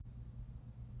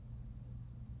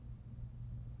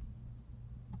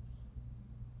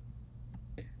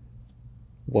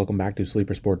Welcome back to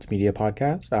Sleeper Sports Media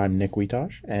Podcast. I'm Nick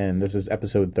Wietosh, and this is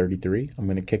episode 33. I'm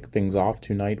going to kick things off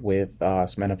tonight with some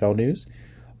NFL news.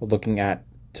 We're looking at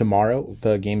tomorrow,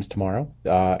 the games tomorrow,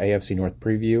 AFC North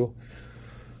preview.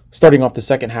 Starting off the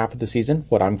second half of the season,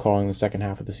 what I'm calling the second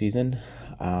half of the season.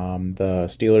 The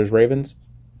Steelers, Ravens,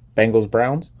 Bengals,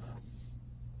 Browns.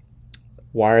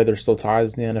 Why are there still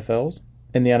ties in the NFL?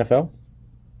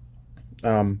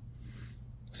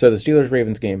 So the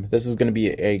Steelers-Ravens game, this is going to be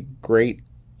a great,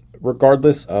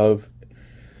 regardless of...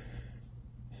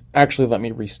 Actually, let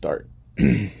me restart.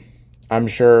 I'm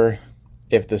sure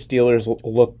if the Steelers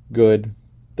look good,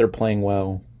 they're playing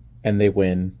well, and they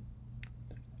win,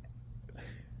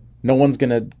 no one's going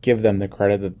to give them the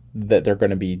credit that they're going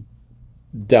to be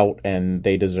dealt and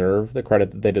they deserve, the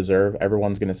credit that they deserve.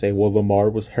 Everyone's going to say, well, Lamar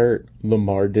was hurt.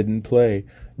 Lamar didn't play.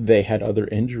 They had other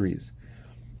injuries.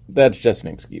 That's just an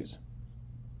excuse.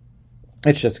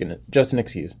 It's just an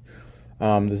excuse.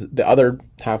 The other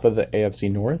half of the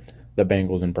AFC North, the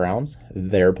Bengals and Browns,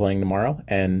 they're playing tomorrow,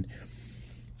 and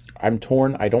I'm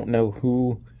torn. I don't know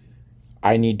who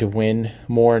I need to win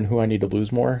more and who I need to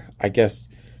lose more. I guess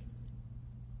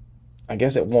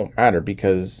it won't matter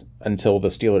because until the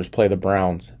Steelers play the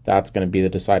Browns, that's going to be the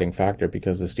deciding factor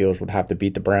because the Steelers would have to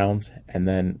beat the Browns and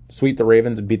then sweep the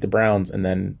Ravens and beat the Browns, and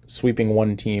then sweeping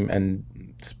one team and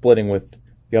splitting with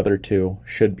the other two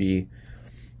should be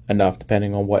enough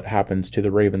depending on what happens to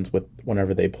the Ravens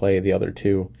whenever they play the other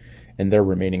two in their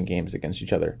remaining games against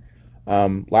each other.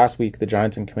 Last week, the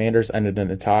Giants and Commanders ended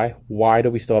in a tie. Why do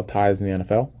we still have ties in the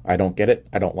NFL? I don't get it.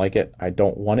 I don't like it. I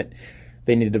don't want it.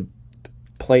 They need to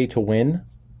play to win,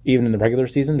 even in the regular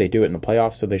season. They do it in the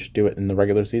playoffs, so they should do it in the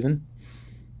regular season.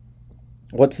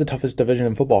 What's the toughest division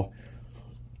in football?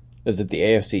 Is it the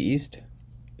AFC East?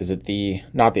 Is it the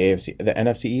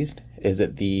NFC East? Is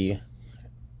it the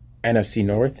NFC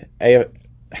North?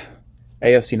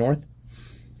 AFC North?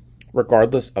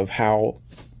 Regardless of how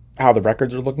the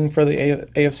records are looking for the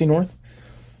AFC North,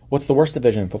 what's the worst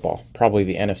division in football? Probably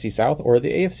the NFC South or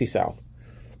the AFC South.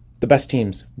 The best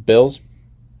teams, Bills,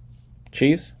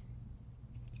 Chiefs.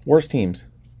 Worst teams,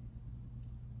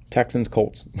 Texans,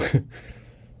 Colts.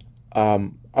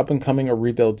 Up and coming or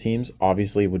rebuild teams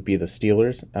obviously would be the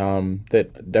Steelers.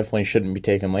 That definitely shouldn't be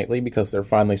taken lightly because they're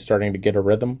finally starting to get a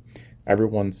rhythm.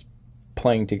 Everyone's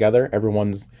playing together.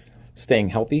 Everyone's staying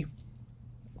healthy.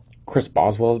 Chris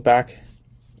Boswell is back.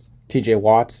 TJ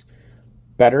Watt's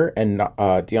better, and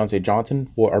Deontay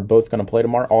Johnson are both going to play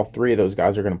tomorrow. All three of those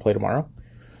guys are going to play tomorrow.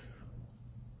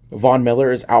 Von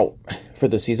Miller is out for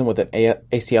the season with an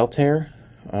ACL tear.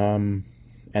 And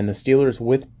the Steelers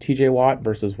with TJ Watt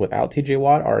versus without TJ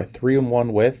Watt are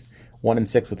 3-1 with,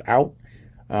 1-6 without.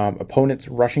 Opponents'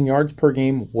 rushing yards per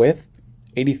game with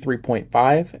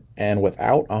 83.5 and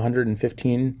without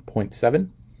 115.7.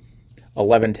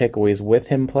 11 takeaways with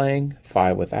him playing,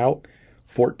 5 without.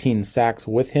 14 sacks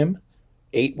with him,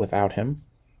 8 without him.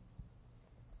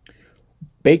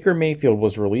 Baker Mayfield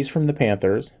was released from the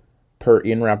Panthers, per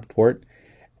Ian Rapoport,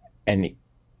 and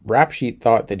Rap Sheet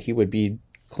thought that he would be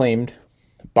claimed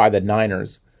by the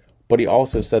Niners, but he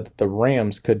also said that the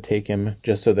Rams could take him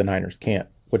just so the Niners can't,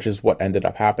 which is what ended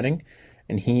up happening.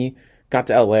 And he got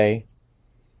to LA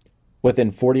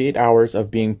within 48 hours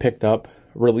of being picked up,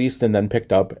 released and then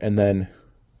picked up, and then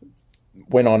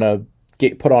put on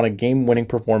a game-winning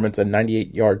performance, a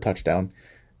 98-yard touchdown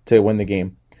to win the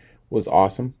game. Was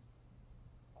awesome.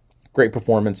 Great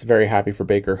performance. Very happy for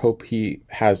Baker. Hope he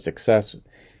has success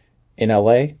in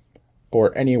LA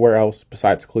or anywhere else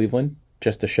besides Cleveland,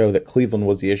 just to show that Cleveland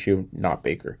was the issue, not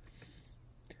Baker.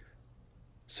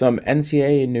 Some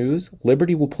NCAA news.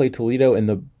 Liberty will play Toledo in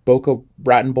the Boca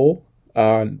Raton Bowl.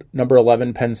 Number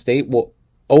 11 Penn State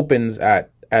opens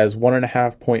as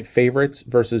 1.5-point favorites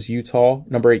versus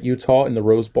number 8 Utah in the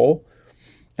Rose Bowl.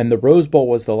 And the Rose Bowl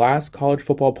was the last college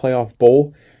football playoff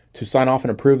bowl to sign off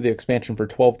and approve the expansion for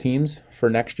 12 teams for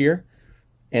next year.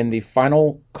 And the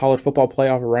final college football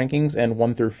playoff rankings and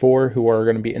 1 through 4 who are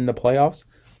going to be in the playoffs,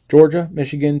 Georgia,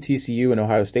 Michigan, TCU, and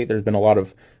Ohio State. There's been a lot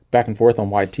of back and forth on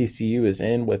why TCU is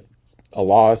in with a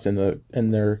loss in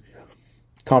their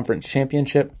conference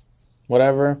championship,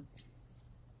 whatever.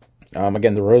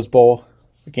 Again, the Rose Bowl,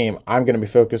 the game I'm going to be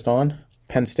focused on,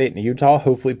 Penn State and Utah.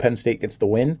 Hopefully Penn State gets the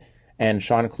win, and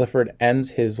Sean Clifford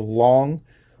ends his long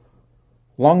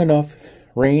enough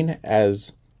reign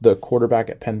as the quarterback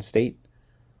at Penn State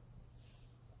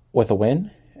with a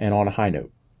win and on a high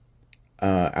note.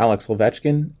 Alex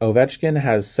Ovechkin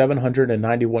has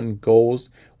 791 goals,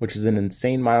 which is an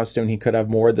insane milestone. He could have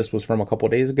more. This was from a couple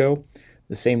days ago,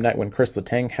 the same night when Chris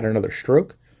Letang had another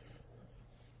stroke.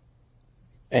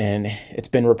 And it's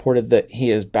been reported that he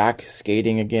is back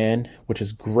skating again, which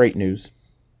is great news.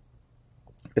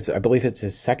 I believe it's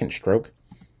his second stroke,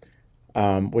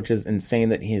 which is insane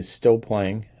that he is still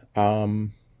playing.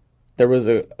 There was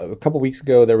a couple weeks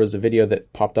ago, there was a video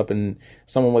that popped up and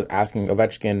someone was asking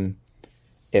Ovechkin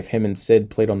if him and Sid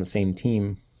played on the same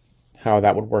team, how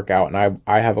that would work out. And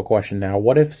I have a question now.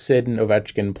 What if Sid and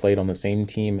Ovechkin played on the same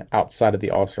team outside of the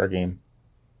All-Star game?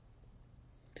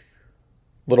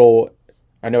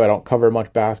 I know I don't cover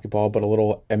much basketball, but a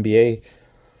little NBA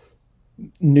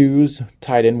news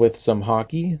tied in with some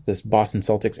hockey. This Boston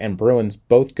Celtics and Bruins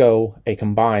both go a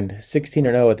combined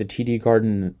 16-0 at the TD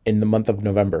Garden in the month of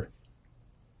November.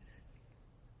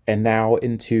 And now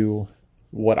into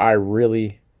what I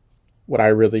really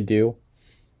do,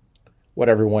 what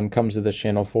everyone comes to this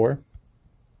channel for.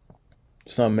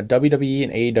 Some WWE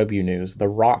and AEW news. The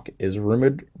Rock is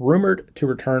rumored to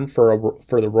return for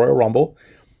the Royal Rumble.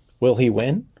 Will he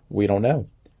win? We don't know.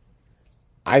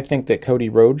 I think that Cody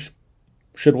Rhodes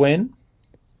should win.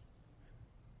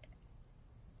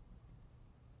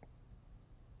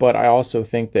 But I also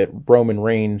think that Roman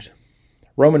Reigns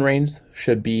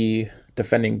should be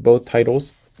defending both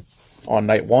titles on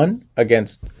night 1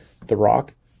 against The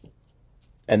Rock.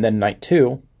 And then night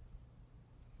 2,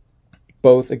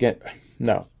 both again.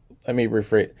 No, let me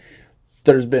rephrase.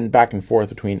 There's been back and forth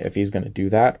between if he's going to do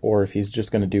that or if he's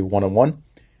just going to do one-on-one.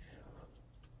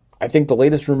 I think the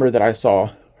latest rumor that I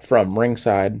saw from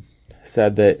Ringside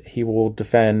said that he will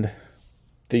defend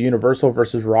the Universal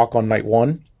versus Rock on night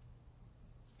 1,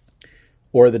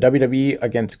 or the WWE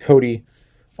against Cody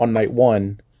on night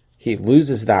 1. He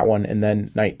loses that one, and then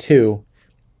night 2,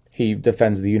 he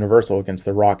defends the Universal against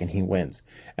The Rock, and he wins.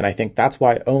 And I think that's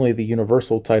why only the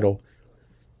Universal title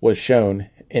was shown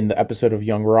in the episode of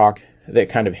Young Rock that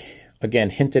kind of,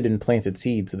 again, hinted and planted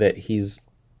seeds that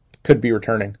could be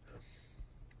returning.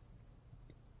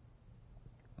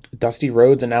 Dusty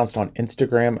Rhodes announced on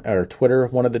Instagram or Twitter,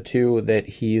 one of the two, that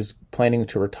he's planning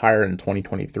to retire in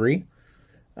 2023.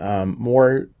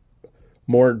 More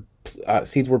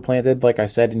seeds were planted, like I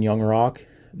said, in Young Rock,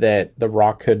 that The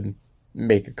Rock could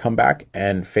make a comeback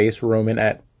and face Roman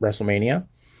at WrestleMania.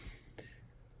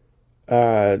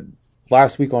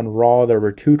 Last week on Raw, there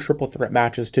were 2 triple threat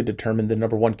matches to determine the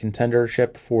number 1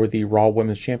 contendership for the Raw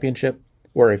Women's Championship,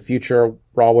 or a future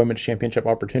Raw Women's Championship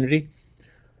opportunity.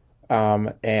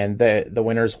 And the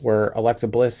winners were Alexa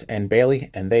Bliss and Bayley,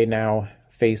 and they now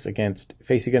face against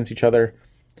each other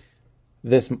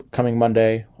this coming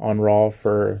Monday on Raw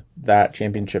for that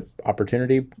championship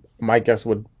opportunity. My guess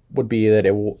would be that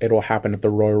it'll happen at the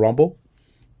Royal Rumble.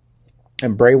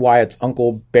 And Bray Wyatt's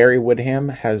uncle Barry Windham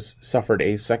has suffered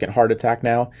a second heart attack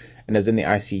now and is in the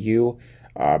ICU.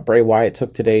 Bray Wyatt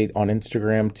took today on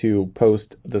Instagram to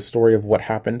post the story of what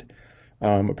happened.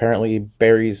 Apparently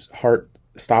Barry's heart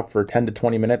stopped for 10 to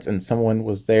 20 minutes, and someone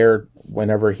was there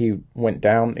whenever he went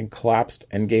down and collapsed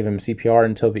and gave him CPR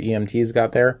until the EMTs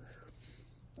got there.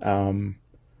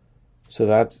 So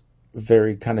that's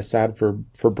very kind of sad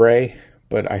for Bray,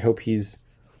 but I hope his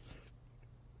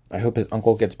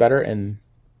uncle gets better and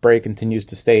Bray continues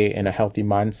to stay in a healthy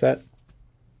mindset.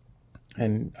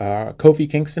 And Kofi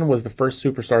Kingston was the first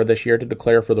superstar this year to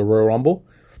declare for the Royal Rumble.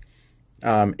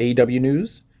 AEW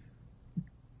news.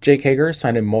 Jake Hager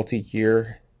signed a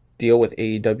multi-year deal with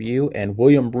AEW, and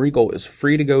William Regal is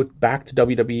free to go back to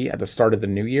WWE at the start of the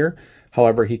new year.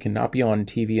 However, he cannot be on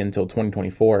TV until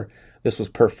 2024. This was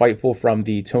per Fightful from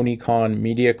the Tony Khan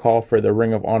media call for the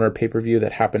Ring of Honor pay-per-view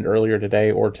that happened earlier today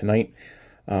or tonight.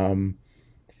 And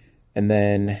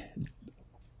then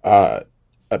a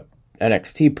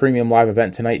NXT Premium Live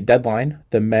event tonight, Deadline,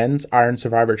 the Men's Iron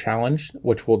Survivor Challenge,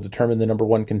 which will determine the number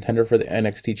 1 contender for the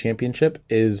NXT Championship,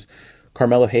 is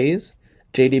Carmelo Hayes,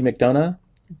 JD McDonough,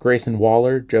 Grayson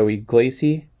Waller, Joey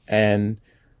Gacy, and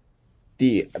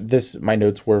my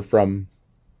notes were from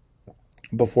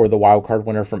before the wildcard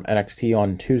winner from NXT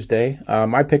on Tuesday.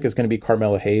 My pick is going to be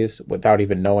Carmelo Hayes without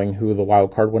even knowing who the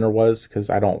wildcard winner was, because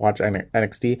I don't watch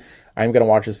NXT. I'm going to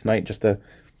watch this tonight just to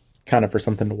kind of for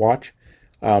something to watch.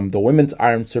 The Women's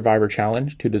Iron Survivor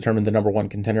Challenge to determine the number 1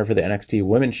 contender for the NXT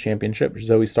Women's Championship,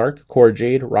 Zoe Stark, Cora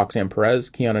Jade, Roxanne Perez,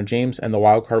 Kiana James, and the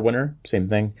wildcard winner, same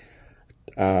thing.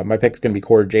 My pick is going to be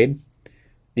Cora Jade.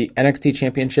 The NXT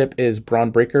Championship is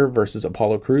Braun Breaker versus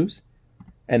Apollo Crews.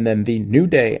 And then the New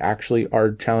Day actually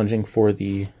are challenging for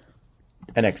the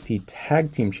NXT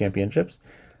Tag Team Championships.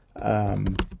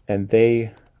 And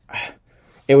it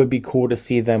would be cool to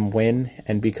see them win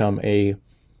and become the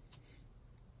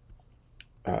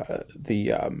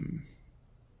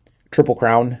Triple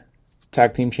Crown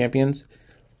Tag Team Champions.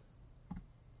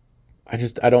 I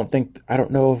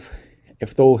don't know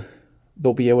if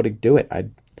they'll be able to do it.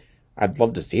 I'd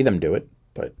love to see them do it,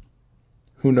 but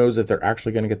who knows if they're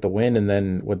actually going to get the win, and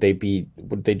then would they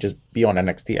just be on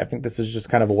NXT? I think this is just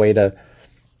kind of a way to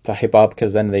hype up,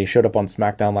 because then they showed up on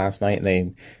SmackDown last night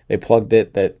and they plugged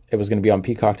it that it was going to be on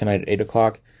Peacock tonight at 8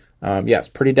 o'clock. Yes,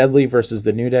 Pretty Deadly versus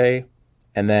The New Day,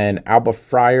 and then Alba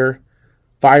Fire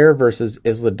versus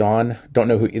Isla Dawn. Don't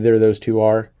know who either of those two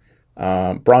are.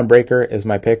 Braun Breaker is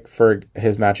my pick for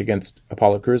his match against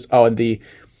Apollo Crews. Oh, and the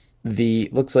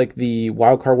looks like the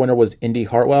wildcard winner was Indy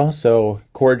Hartwell, so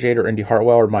Cora Jade or Indy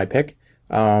Hartwell are my pick.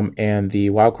 And the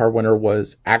wildcard winner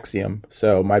was Axiom,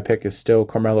 so my pick is still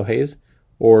Carmelo Hayes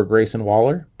or Grayson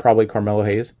Waller, probably Carmelo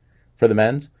Hayes for the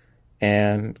men's,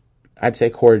 and I'd say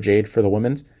Cora Jade for the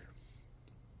women's.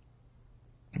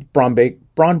 Braun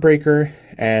Breaker,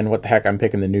 and what the heck, I'm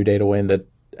picking the New Day to win the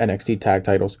NXT tag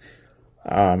titles,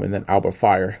 and then Alba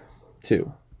Fire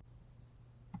too.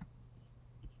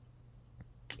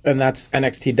 And that's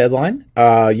NXT Deadline.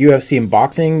 UFC and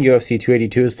boxing. UFC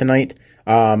 282 is tonight.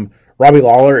 Robbie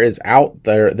Lawler is out.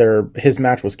 His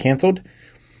match was canceled.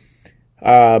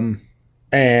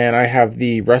 And I have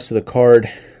the rest of the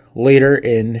card later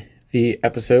in the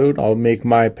episode. I'll make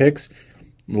my picks,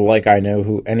 like I know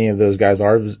who any of those guys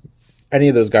are.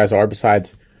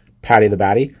 Besides Patty the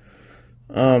Batty.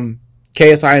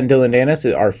 KSI and Dylan Dennis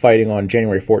are fighting on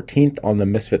January 14th on the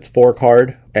Misfits 4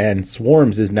 card, and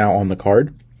Swarms is now on the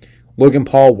card. Logan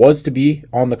Paul was to be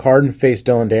on the card and face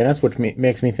Dylan Dennis, which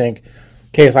makes me think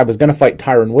KSI was going to fight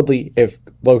Tyron Woodley if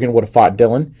Logan would have fought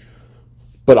Dylan.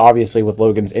 But obviously with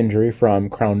Logan's injury from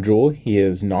Crown Jewel, he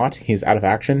is not. He's out of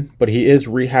action. But he is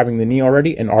rehabbing the knee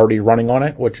already and already running on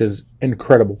it, which is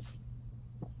incredible.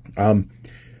 I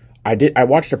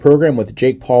watched a program with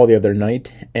Jake Paul the other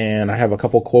night, and I have a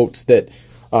couple quotes that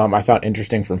I found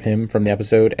interesting from him from the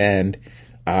episode, and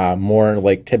more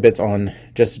like tidbits on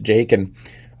just Jake and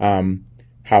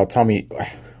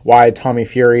why Tommy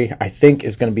Fury, I think,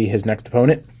 is going to be his next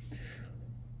opponent,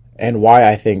 and why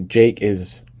I think Jake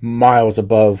is miles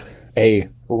above a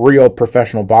real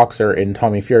professional boxer in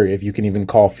Tommy Fury, if you can even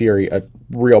call Fury a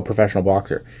real professional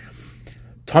boxer.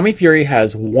 Tommy Fury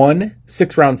has one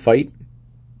 6-round fight,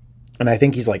 and I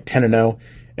think he's like 10-0,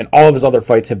 and all of his other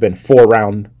fights have been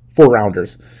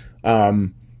 4-rounders.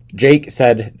 Jake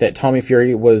said that Tommy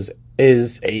Fury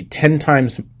is a 10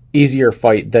 times easier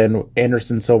fight than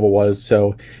Anderson Silva was.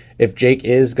 So if Jake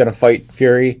is going to fight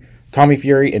Tommy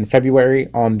Fury in February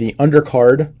on the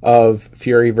undercard of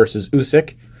Fury versus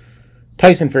Usyk,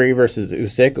 Tyson Fury versus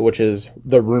Usyk, which is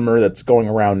the rumor that's going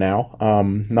around now,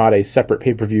 not a separate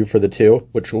pay-per-view for the two,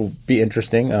 which will be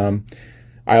interesting.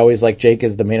 I always like Jake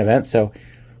as the main event, so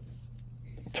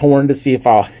torn to see if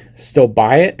I'll still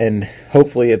buy it, and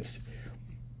hopefully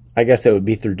I guess it would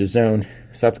be through DAZN,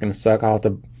 so that's going to suck. I'll have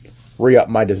to re-up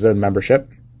my DAZN membership.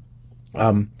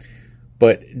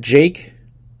 But Jake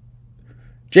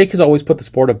has always put the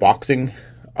sport of boxing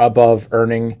above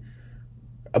earning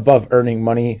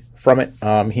money from it.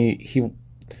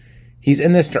 He's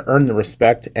in this to earn the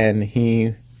respect, and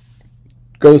he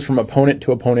goes from opponent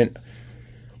to opponent,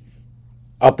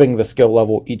 upping the skill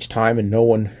level each time, and no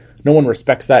one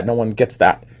respects that. No one gets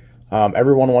that.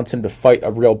 Everyone wants him to fight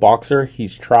a real boxer.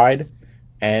 He's tried,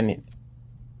 and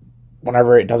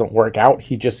whenever it doesn't work out,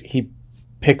 he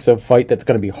picks a fight that's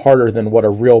going to be harder than what a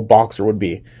real boxer would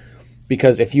be.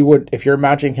 Because if you're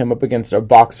matching him up against a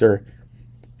boxer,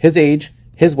 his age,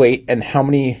 his weight, and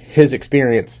his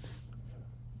experience,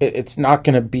 it's not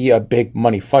going to be a big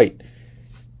money fight.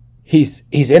 He's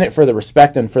in it for the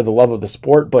respect and for the love of the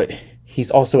sport, but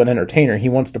he's also an entertainer. He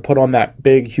wants to put on that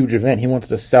big, huge event. He wants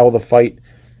to sell the fight,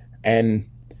 and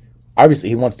obviously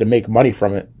he wants to make money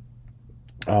from it.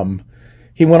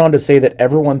 He went on to say that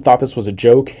everyone thought this was a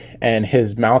joke, and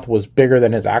his mouth was bigger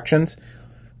than his actions.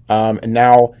 And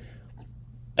now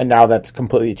that's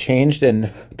completely changed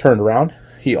and turned around.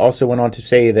 He also went on to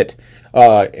say that,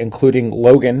 including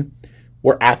Logan,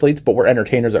 we're athletes, but we're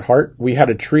entertainers at heart. We had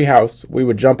a treehouse we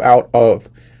would jump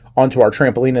onto our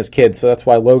trampoline as kids, so that's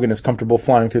why Logan is comfortable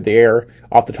flying through the air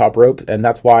off the top rope, and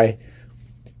that's why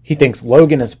he thinks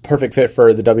Logan is a perfect fit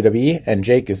for the WWE, and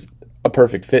Jake is a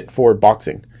perfect fit for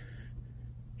boxing.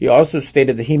 He also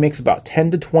stated that he makes about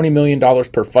 $10 to $20 million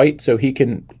per fight, so he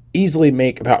can easily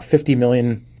make about $50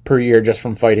 million per year just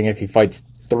from fighting if he fights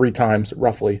 3 times,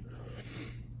 roughly.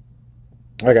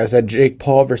 Like I said, Jake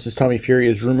Paul versus Tommy Fury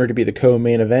is rumored to be the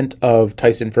co-main event of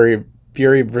Tyson Fury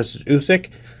versus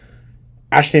Usyk.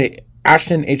 Ashton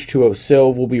H2O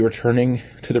Silv will be returning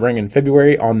to the ring in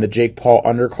February on the Jake Paul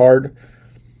undercard.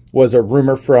 Was a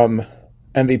rumor from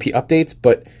MVP Updates,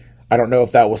 but I don't know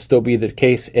if that will still be the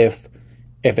case if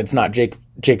it's not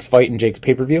Jake's fight and Jake's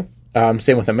pay-per-view.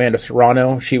 Same with Amanda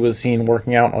Serrano. She was seen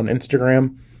working out on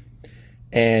Instagram.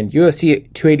 And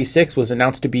UFC 286 was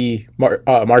announced to be March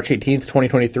 18th,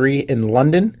 2023 in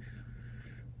London.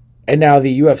 And now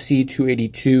the UFC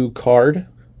 282 card,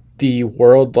 the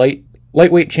World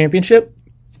Lightweight Championship.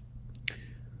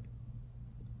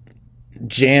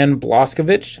 Jan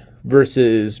Blachowicz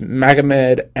versus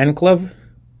Magomed Ankalaev.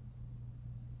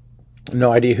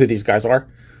 No idea who these guys are.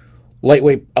 A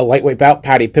lightweight bout,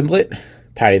 Paddy Pimblett,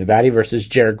 Paddy the Baddy versus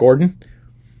Jared Gordon.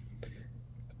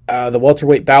 The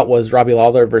welterweight bout was Robbie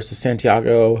Lawler versus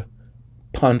Santiago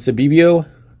Ponzinibbio.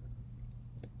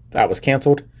 That was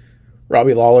canceled.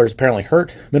 Robbie Lawler is apparently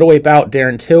hurt. Middleweight bout,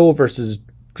 Darren Till versus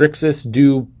Drixus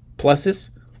du Plessis.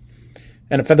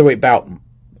 And a featherweight bout,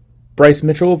 Bryce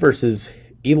Mitchell versus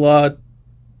Ila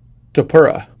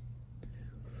Topuria.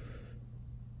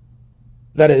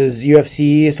 That is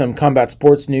UFC, some combat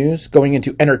sports news. Going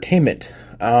into entertainment.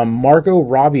 Margot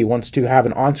Robbie wants to have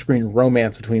an on-screen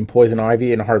romance between Poison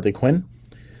Ivy and Harley Quinn.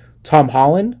 Tom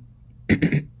Holland.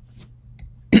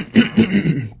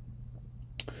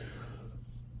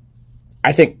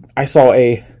 I think I saw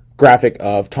a graphic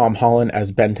of Tom Holland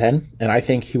as Ben 10, and I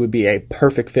think he would be a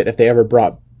perfect fit if they ever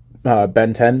brought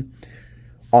Ben 10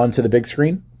 onto the big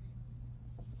screen.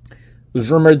 It was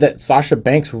rumored that Sasha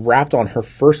Banks wrapped on her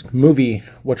first movie,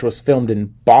 which was filmed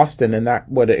in Boston, and that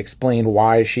would explain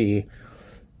why she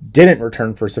didn't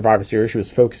return for Survivor Series. She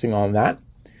was focusing on that.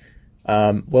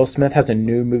 Will Smith has a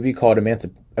new movie called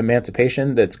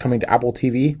Emancipation that's coming to Apple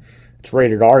TV. It's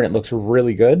rated R, and it looks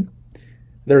really good.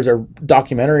 There's a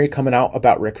documentary coming out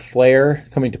about Ric Flair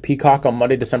coming to Peacock on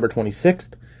Monday, December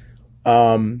 26th.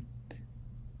 And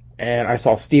I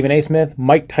saw Stephen A. Smith,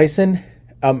 Mike Tyson,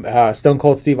 Stone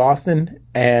Cold Steve Austin,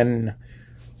 and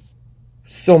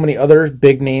so many other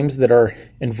big names that are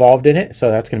involved in it. So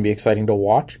that's going to be exciting to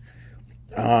watch.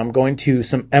 Going to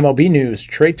some MLB news.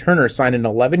 Trey Turner signed an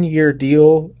 11-year,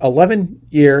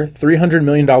 $300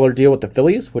 million deal with the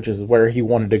Phillies, which is where he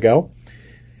wanted to go.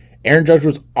 Aaron Judge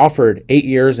was offered 8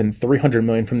 years and $300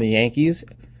 million from the Yankees,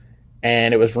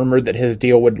 and it was rumored that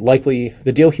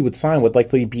the deal he would sign would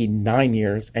likely be 9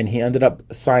 years, and he ended up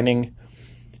signing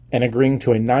and agreeing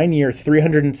to a 9-year,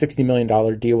 $360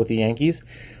 million deal with the Yankees,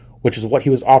 which is what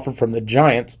he was offered from the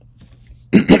Giants.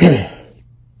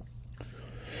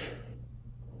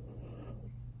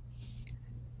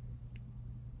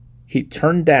 He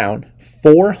turned down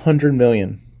 $400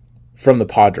 million from the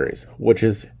Padres, which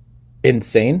is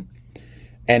insane.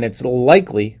 And it's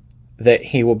likely that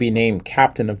he will be named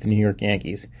captain of the New York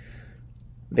Yankees.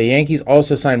 The Yankees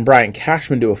also signed Brian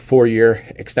Cashman to a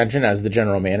 4-year extension as the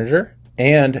general manager.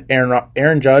 And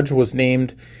Aaron Judge was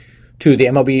named to the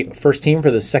MLB first team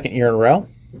for the second year in a row.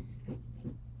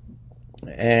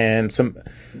 And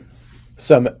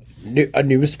a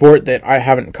new sport that I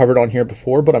haven't covered on here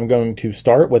before, but I'm going to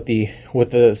start with the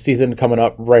season coming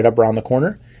up right up around the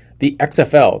corner. The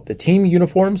XFL, the team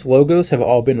uniforms, logos have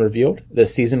all been revealed. The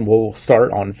season will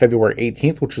start on February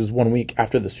 18th, which is 1 week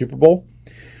after the Super Bowl.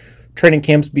 Training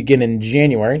camps begin in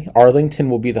January. Arlington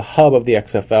will be the hub of the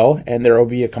XFL, and there will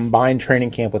be a combined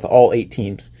training camp with all 8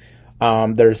 teams.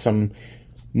 There's some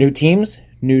new teams,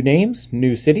 new names,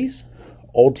 new cities,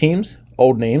 old teams,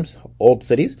 old names, old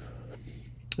cities.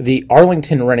 The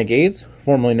Arlington Renegades,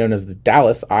 formerly known as the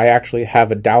Dallas. I actually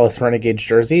have a Dallas Renegades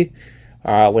jersey,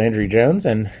 Landry Jones,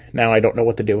 and now I don't know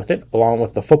what to do with it, along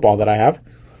with the football that I have.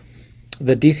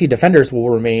 The DC Defenders will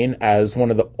remain as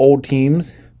one of the old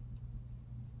teams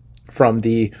from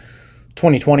the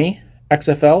 2020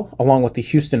 XFL, along with the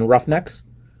Houston Roughnecks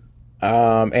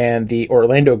and the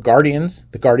Orlando Guardians.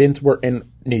 The Guardians were in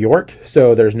New York,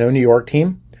 so there's no New York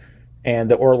team.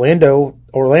 And the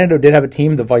Orlando did have a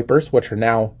team, the Vipers, which are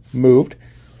now moved.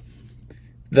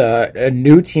 A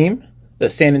new team, the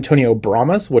San Antonio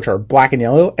Brahmas, which are black and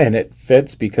yellow, and it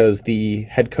fits because the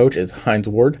head coach is Hines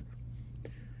Ward.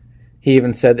 He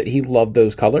even said that he loved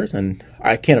those colors, and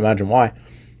I can't imagine why.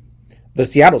 The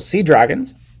Seattle Sea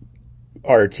Dragons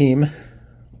are a team,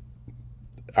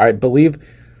 I believe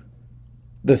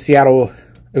it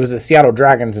was the Seattle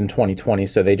Dragons in 2020,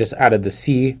 so they just added the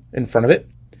C in front of it.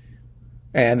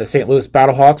 And the St. Louis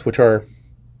Battlehawks, which are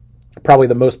probably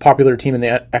the most popular team in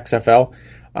the XFL,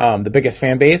 the biggest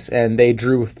fan base, and they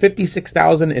drew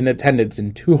 56,000 in attendance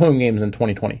in 2 home games in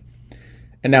 2020.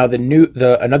 And now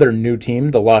another new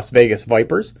team, the Las Vegas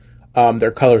Vipers,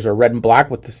 their colors are red and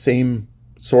black with the same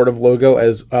sort of logo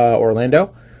as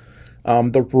Orlando.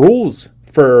 The rules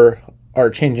are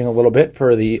changing a little bit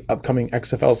for the upcoming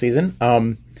XFL season.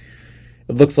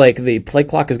 It looks like the play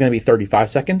clock is going to be 35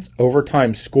 seconds.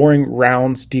 Overtime scoring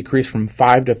rounds decrease from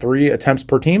 5 to 3 attempts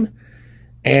per team.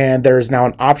 And there is now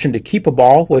an option to keep a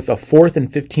ball with a 4th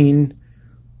and 15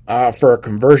 for a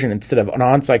conversion instead of an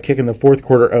onside kick in the fourth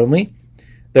quarter only.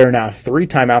 There are now 3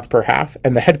 timeouts per half,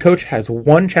 and the head coach has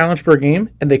 1 challenge per game,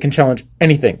 and they can challenge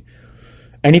anything.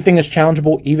 Anything is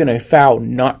challengeable, even a foul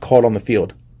not called on the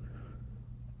field.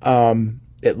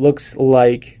 It looks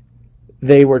like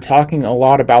they were talking a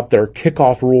lot about their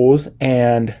kickoff rules,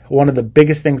 and one of the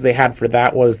biggest things they had for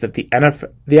that was that the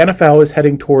NFL is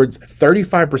heading towards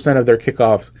 35% of their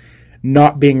kickoffs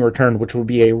not being returned, which would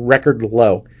be a record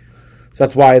low. So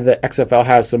that's why the XFL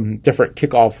has some different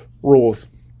kickoff rules.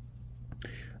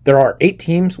 There are 8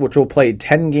 teams which will play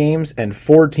 10 games, and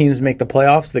 4 teams make the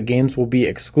playoffs. The games will be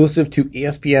exclusive to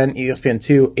ESPN,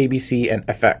 ESPN2, ABC, and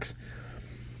FX.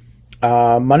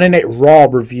 Monday Night Raw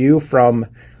review from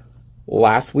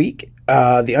last week.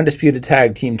 The Undisputed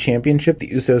Tag Team Championship, the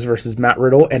Usos versus Matt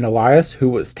Riddle and Elias, who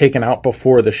was taken out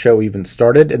before the show even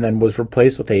started and then was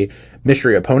replaced with a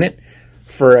mystery opponent.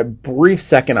 For a brief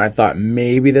second, I thought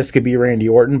maybe this could be Randy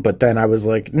Orton, but then I was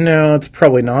like, no, it's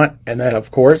probably not. And then,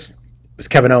 of course, it was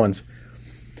Kevin Owens.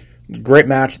 Great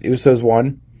match. The Usos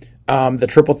won. The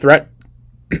triple threat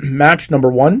match, number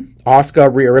 1,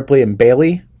 Asuka, Rhea Ripley, and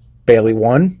Bayley. Bayley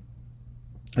won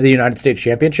the United States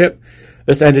Championship.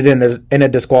 This ended in a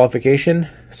disqualification,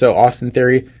 so Austin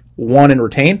Theory won and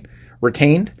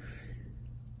retained.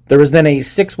 There was then a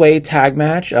 6-way tag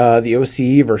match, the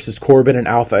OC versus Corbin and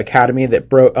Alpha Academy,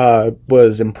 that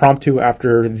was impromptu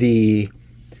after the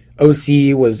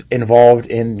OC was involved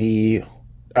in the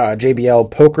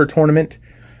JBL poker tournament.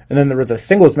 And then there was a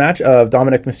singles match of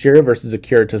Dominic Mysterio versus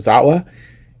Akira Tozawa.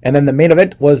 And then the main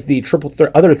event was the triple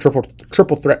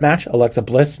threat match, Alexa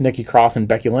Bliss, Nikki Cross, and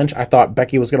Becky Lynch. I thought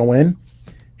Becky was going to win.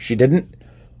 She didn't.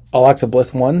 Alexa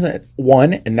Bliss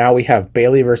won, and now we have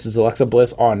Bayley versus Alexa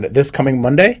Bliss on this coming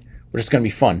Monday, which is going to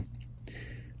be fun.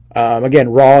 Again,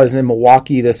 Raw is in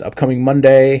Milwaukee this upcoming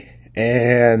Monday,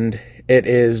 and it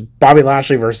is Bobby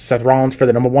Lashley versus Seth Rollins for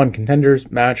the number 1 contenders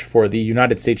match for the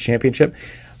United States Championship.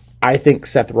 I think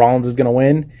Seth Rollins is going to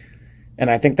win, and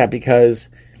I think that because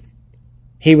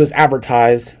he was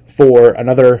advertised for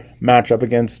another matchup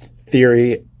against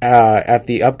Theory at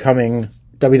the upcoming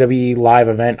WWE live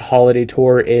event Holiday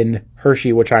Tour in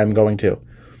Hershey, which I'm going to.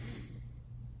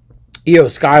 Io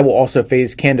Sky will also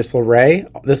face Candice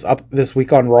LeRae this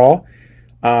week on Raw.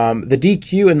 The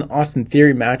DQ in the Austin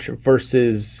Theory match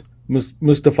versus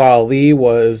Mustafa Ali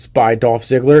was by Dolph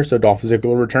Ziggler, so Dolph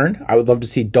Ziggler returned. I would love to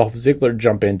see Dolph Ziggler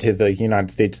jump into the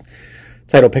United States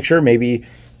title picture. Maybe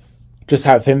just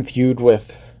have him feud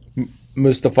with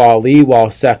Mustafa Ali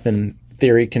while Seth and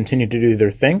Theory continue to do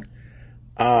their thing.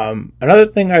 Another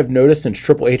thing I've noticed since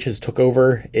Triple H has took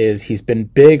over is he's been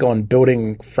big on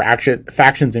building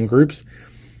factions and groups.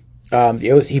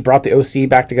 He brought the OC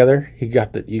back together. You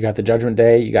got the Judgment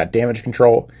Day. You got Damage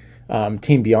Control.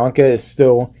 Team Bianca is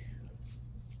still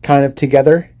kind of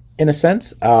together in a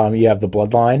sense. You have the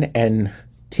Bloodline and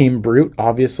Team Brute,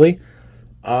 obviously.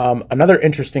 Another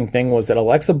interesting thing was that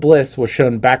Alexa Bliss was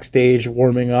shown backstage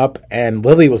warming up, and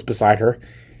Lily was beside her,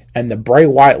 and the Bray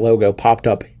Wyatt logo popped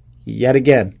up yet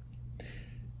again.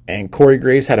 And Corey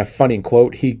Graves had a funny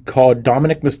quote. He called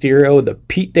Dominic Mysterio the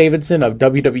Pete Davidson of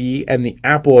WWE and the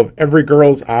apple of every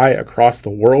girl's eye across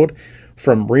the world,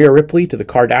 from Rhea Ripley to the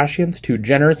Kardashians to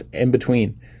Jenners in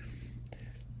between.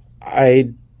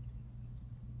 I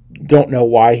don't know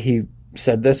why he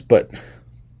said this, but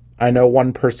I know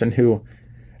one person who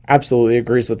absolutely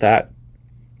agrees with that,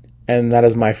 and that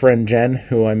is my friend Jen,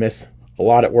 who I miss a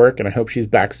lot at work, and I hope she's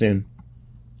back soon.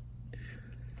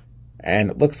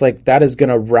 And it looks like that is going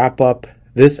to wrap up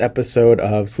this episode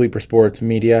of Sleeper Sports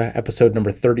Media, episode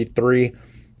number 33.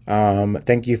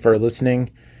 Thank you for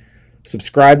listening,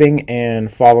 subscribing,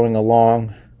 and following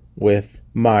along with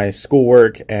my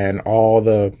schoolwork and all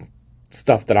the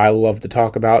stuff that I love to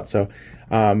talk about. So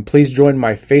please join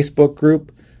my Facebook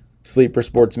group, Sleeper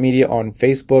Sports Media on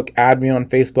Facebook. Add me on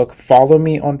Facebook. Follow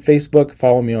me on Facebook.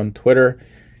 Follow me on Twitter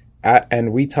at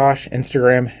NWeetosh,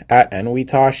 Instagram at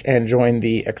NWeetosh, and join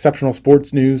the Exceptional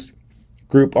Sports News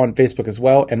group on Facebook as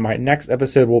well. And my next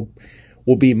episode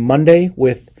will be Monday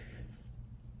with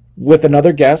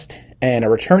another guest and a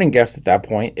returning guest at that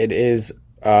point. It is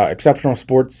Exceptional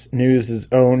Sports News'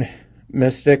 own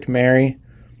Mystic Mary.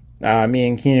 Me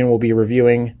and Keenan will be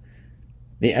reviewing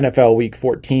the NFL Week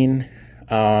 14,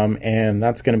 and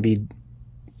that's gonna be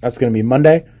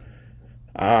Monday.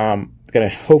 Gonna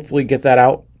hopefully get that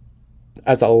out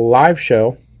as a live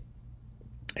show.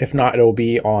 If not, it'll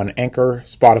be on Anchor,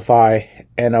 Spotify,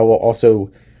 and I will also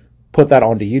put that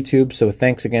onto YouTube. So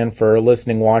thanks again for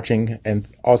listening, watching, and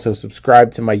also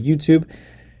subscribe to my YouTube.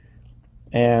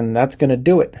 And that's going to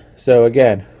do it. So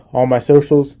again, all my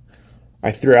socials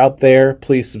I threw out there.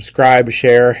 Please subscribe,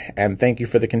 share, and thank you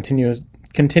for the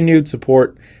continued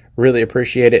support. Really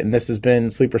appreciate it. And this has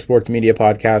been Sleeper Sports Media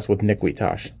Podcast with Nick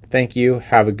Wheatosh. Thank you.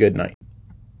 Have a good night.